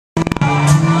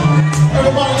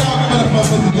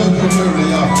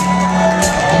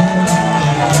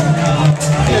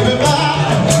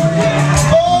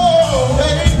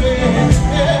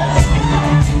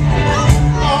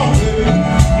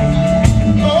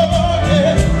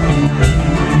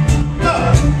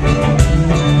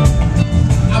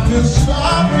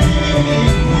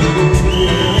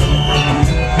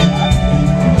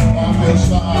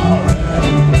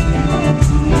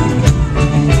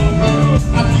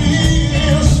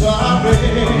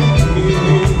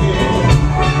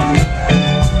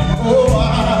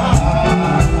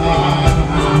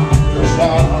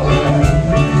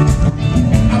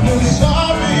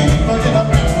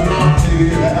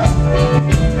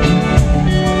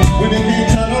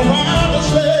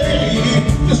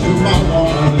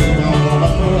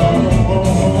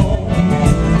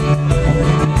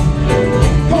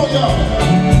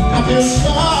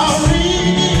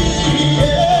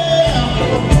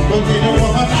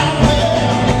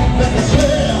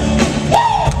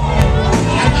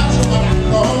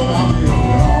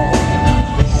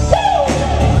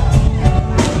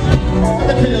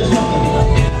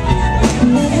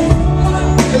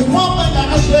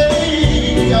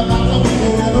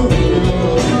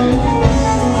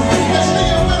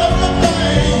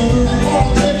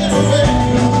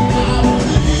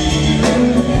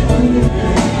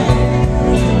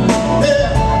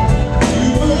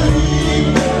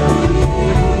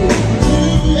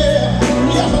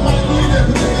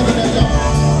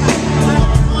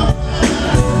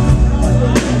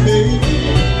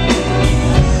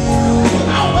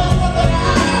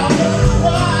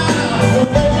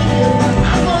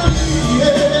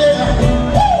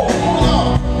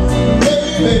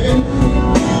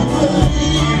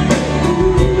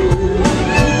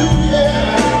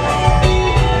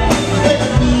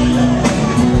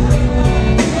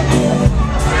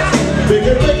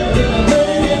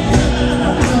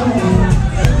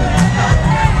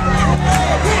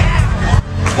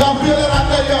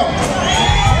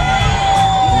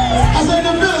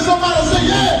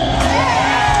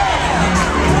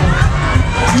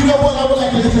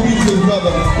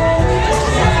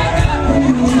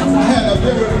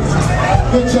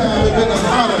good time. It's been an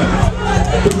honor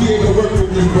to be able to work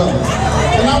with this brother.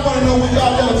 And I want to know when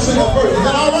y'all let him sing up first. Is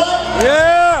that all right?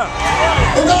 Yeah!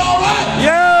 Is that all right?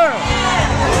 Yeah!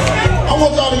 I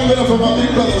want y'all to give it up for my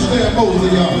big brother, Stan Mosley,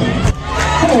 y'all.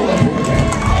 Come on up here.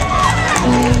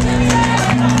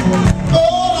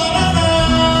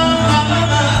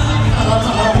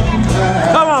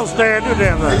 Come on, Stan, do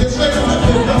that, man.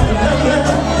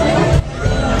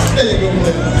 There you go,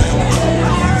 man.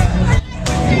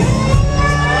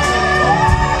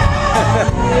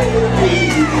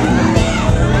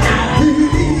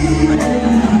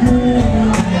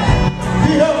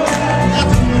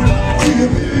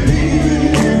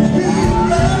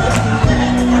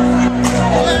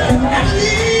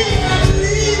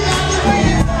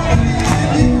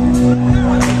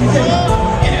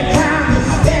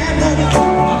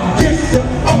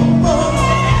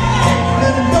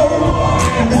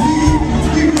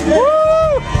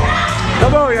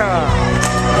 Come on, y'all.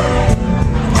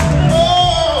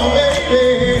 Oh,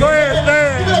 baby. Go ahead,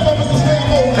 Stan. Give it up for Mr. Stan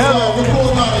Mosley. Hello.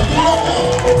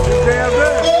 Damn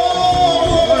good.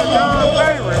 One of John's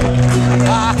favorites.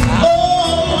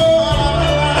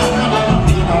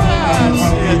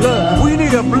 Look, we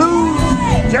need a blues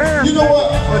jam. You know what?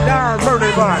 For Darren's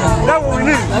birthday party. That's what we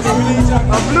need. That's what we need.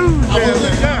 A blues jam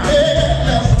for Darren.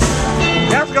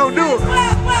 That's gonna do it.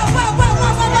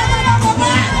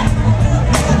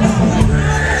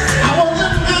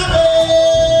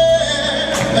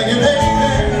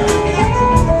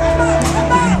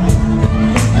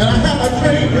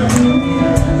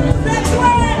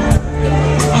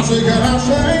 Can I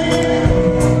say?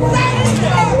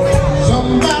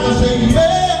 Somebody say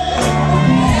yeah.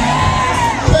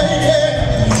 Say yeah.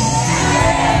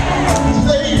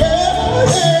 Say yeah.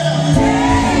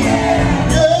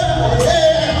 Yeah.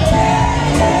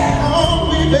 Yeah.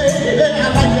 Oh, me baby. I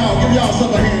like y'all. Give y'all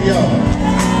some hand, y'all.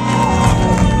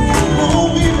 Oh,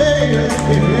 me baby.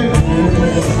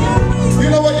 You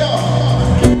know what, y'all?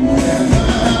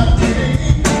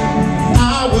 I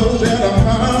was at a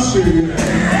concert.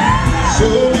 So